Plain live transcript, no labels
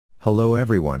Hello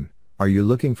everyone, are you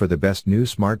looking for the best new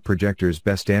smart projectors,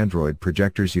 best Android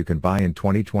projectors you can buy in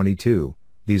 2022?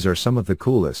 These are some of the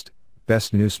coolest,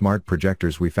 best new smart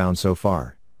projectors we found so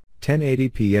far.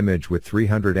 1080p image with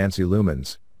 300 ANSI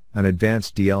lumens. An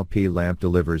advanced DLP lamp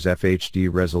delivers FHD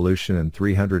resolution and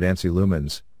 300 ANSI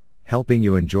lumens, helping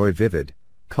you enjoy vivid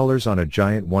colors on a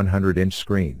giant 100-inch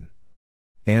screen.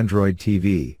 Android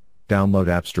TV. Download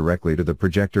apps directly to the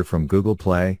projector from Google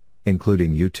Play,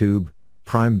 including YouTube,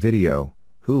 Prime Video,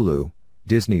 Hulu,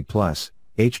 Disney+,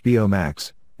 HBO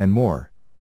Max, and more.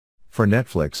 For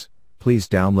Netflix, please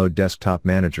download Desktop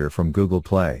Manager from Google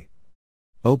Play.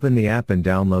 Open the app and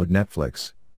download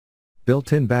Netflix.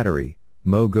 Built-in battery.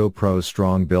 MOGO Pro's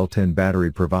strong built-in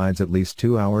battery provides at least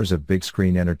 2 hours of big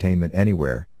screen entertainment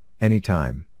anywhere,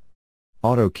 anytime.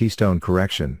 Auto keystone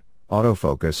correction,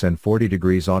 autofocus and 40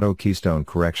 degrees auto keystone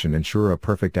correction ensure a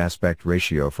perfect aspect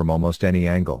ratio from almost any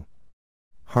angle.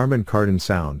 Harman Kardon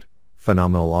sound,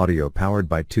 phenomenal audio powered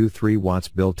by two 3 watts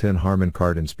built-in Harman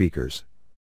Kardon speakers.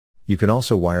 You can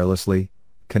also wirelessly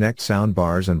connect sound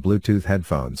bars and Bluetooth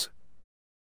headphones.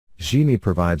 XGIMI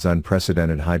provides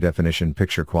unprecedented high-definition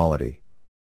picture quality.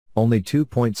 Only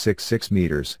 2.66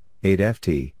 meters, 8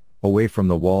 ft, away from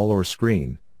the wall or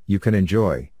screen, you can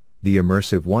enjoy the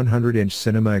immersive 100-inch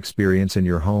cinema experience in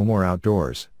your home or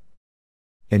outdoors.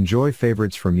 Enjoy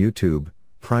favorites from YouTube,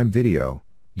 Prime Video,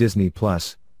 Disney+,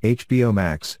 HBO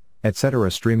Max, etc.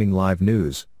 streaming live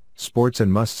news, sports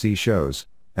and must-see shows,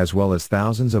 as well as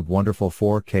thousands of wonderful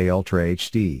 4K Ultra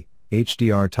HD,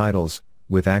 HDR titles,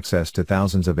 with access to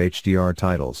thousands of HDR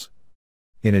titles.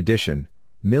 In addition,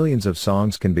 millions of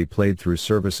songs can be played through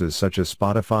services such as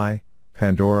Spotify,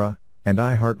 Pandora, and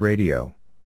iHeartRadio.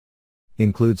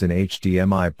 Includes an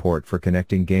HDMI port for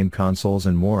connecting game consoles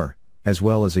and more, as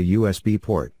well as a USB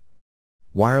port.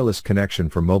 Wireless connection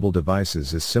for mobile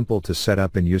devices is simple to set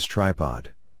up and use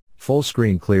tripod. Full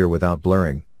screen clear without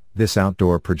blurring. This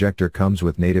outdoor projector comes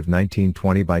with native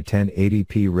 1920 by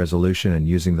 1080p resolution and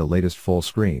using the latest full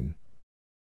screen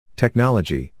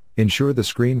technology. Ensure the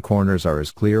screen corners are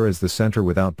as clear as the center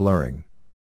without blurring.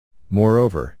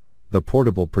 Moreover, the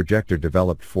portable projector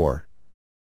developed for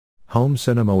home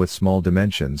cinema with small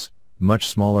dimensions, much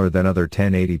smaller than other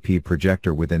 1080p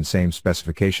projector within same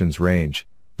specifications range,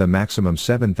 the maximum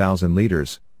 7000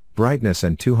 liters, brightness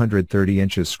and 230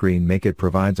 inches screen make it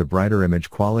provides a brighter image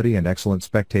quality and excellent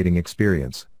spectating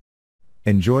experience.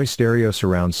 Enjoy stereo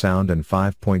surround sound and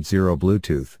 5.0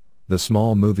 Bluetooth. The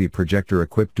small movie projector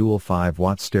equipped dual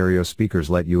 5-watt stereo speakers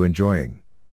let you enjoying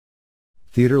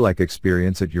theater-like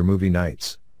experience at your movie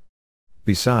nights.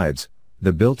 Besides,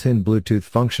 the built-in Bluetooth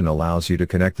function allows you to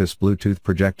connect this Bluetooth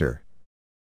projector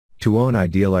to own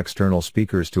ideal external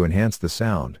speakers to enhance the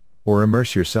sound, or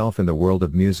immerse yourself in the world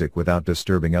of music without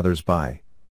disturbing others by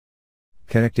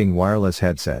connecting wireless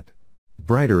headset.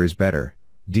 Brighter is better.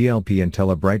 DLP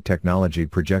IntelliBright technology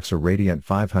projects a radiant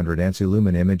 500 ANSI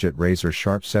lumen image at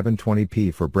razor-sharp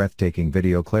 720p for breathtaking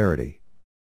video clarity.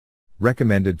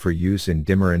 Recommended for use in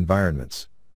dimmer environments.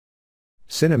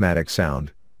 Cinematic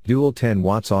sound. Dual 10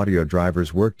 watts audio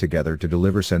drivers work together to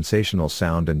deliver sensational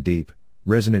sound and deep,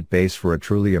 resonant bass for a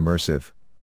truly immersive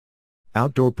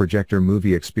outdoor projector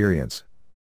movie experience.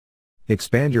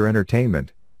 Expand your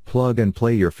entertainment. Plug and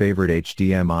play your favorite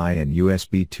HDMI and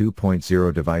USB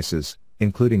 2.0 devices,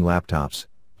 including laptops,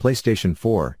 PlayStation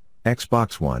 4,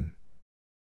 Xbox One,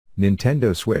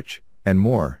 Nintendo Switch, and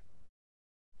more.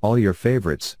 All your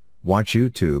favorites. Watch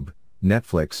YouTube,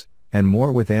 Netflix, and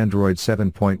more with Android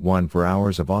 7.1 for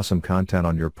hours of awesome content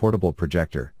on your portable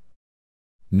projector.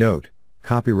 Note: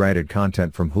 copyrighted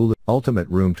content from Hulu. Ultimate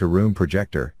room-to-room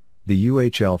projector. The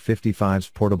UHL55's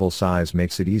portable size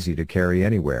makes it easy to carry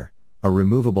anywhere. A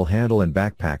removable handle and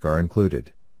backpack are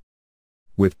included.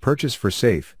 With purchase for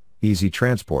safe, easy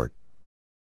transport.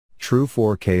 True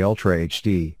 4K Ultra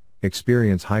HD.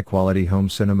 Experience high-quality home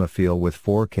cinema feel with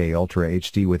 4K Ultra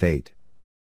HD with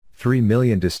 8.3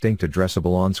 million distinct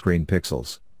addressable on-screen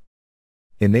pixels.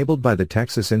 Enabled by the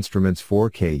Texas Instruments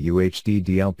 4K UHD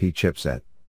DLP chipset.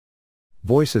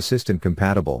 Voice Assistant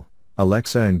compatible.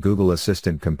 Alexa and Google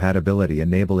Assistant compatibility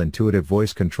enable intuitive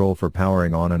voice control for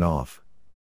powering on and off.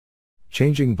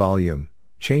 Changing volume,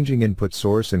 changing input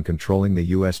source and controlling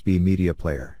the USB media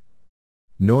player.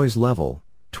 Noise level,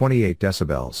 28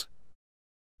 decibels.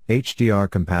 HDR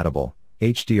compatible.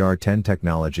 HDR10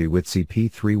 technology with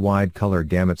CP3 wide color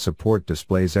gamut support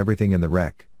displays everything in the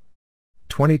Rec.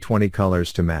 2020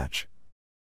 colors to match.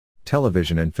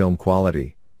 Television and film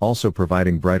quality, also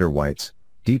providing brighter whites,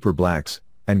 deeper blacks,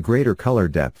 and greater color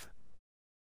depth.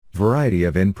 Variety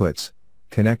of inputs.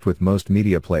 Connect with most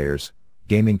media players,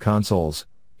 gaming consoles,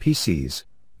 PCs,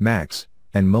 Macs,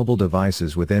 and mobile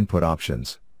devices with input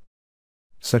options,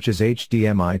 such as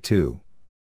HDMI 2.0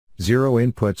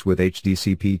 inputs with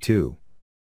HDCP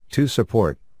 2.2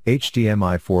 support,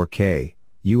 HDMI 4K,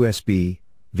 USB,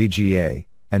 VGA,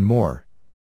 and more.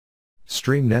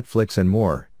 Stream Netflix and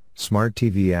more. Smart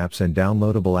TV apps and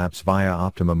downloadable apps via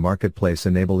Optoma Marketplace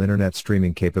enable internet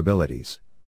streaming capabilities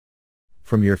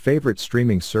from your favorite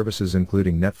streaming services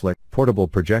including Netflix. Portable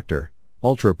projector.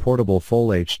 Ultra portable Full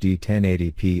HD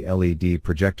 1080p LED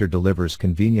projector delivers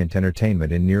convenient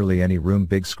entertainment in nearly any room.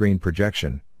 Big screen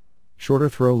projection. Shorter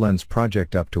throw lens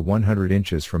project up to 100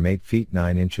 inches from 8 feet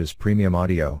 9 inches. Premium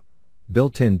audio.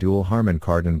 Built-in dual Harman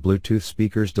Kardon Bluetooth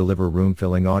speakers deliver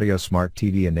room-filling audio. Smart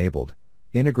TV enabled.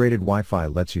 Integrated Wi-Fi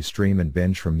lets you stream and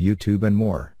binge from YouTube and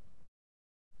more.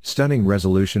 Stunning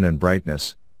resolution and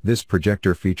brightness. This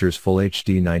projector features Full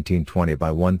HD 1920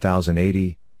 by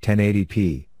 1080,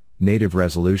 1080p, native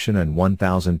resolution and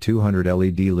 1200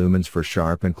 LED lumens for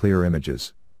sharp and clear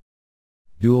images.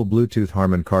 Dual Bluetooth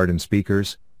Harman Kardon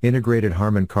speakers. Integrated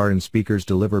Harman Kardon speakers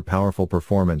deliver powerful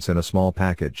performance in a small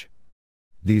package.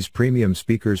 These premium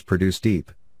speakers produce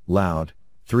deep, loud,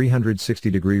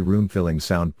 360-degree room-filling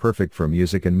sound perfect for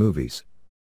music and movies.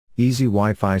 Easy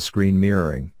Wi-Fi screen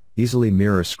mirroring. Easily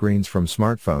mirror screens from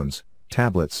smartphones,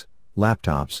 tablets,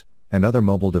 laptops, and other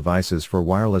mobile devices for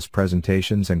wireless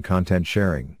presentations and content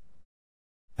sharing.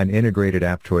 An integrated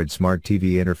Aptoid Smart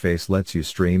TV interface lets you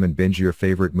stream and binge your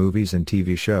favorite movies and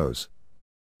TV shows.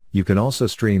 You can also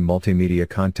stream multimedia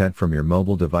content from your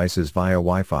mobile devices via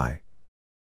Wi-Fi.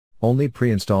 Only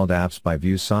pre-installed apps by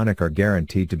ViewSonic are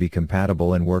guaranteed to be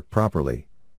compatible and work properly.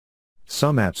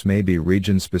 Some apps may be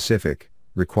region-specific,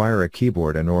 require a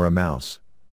keyboard and/or a mouse.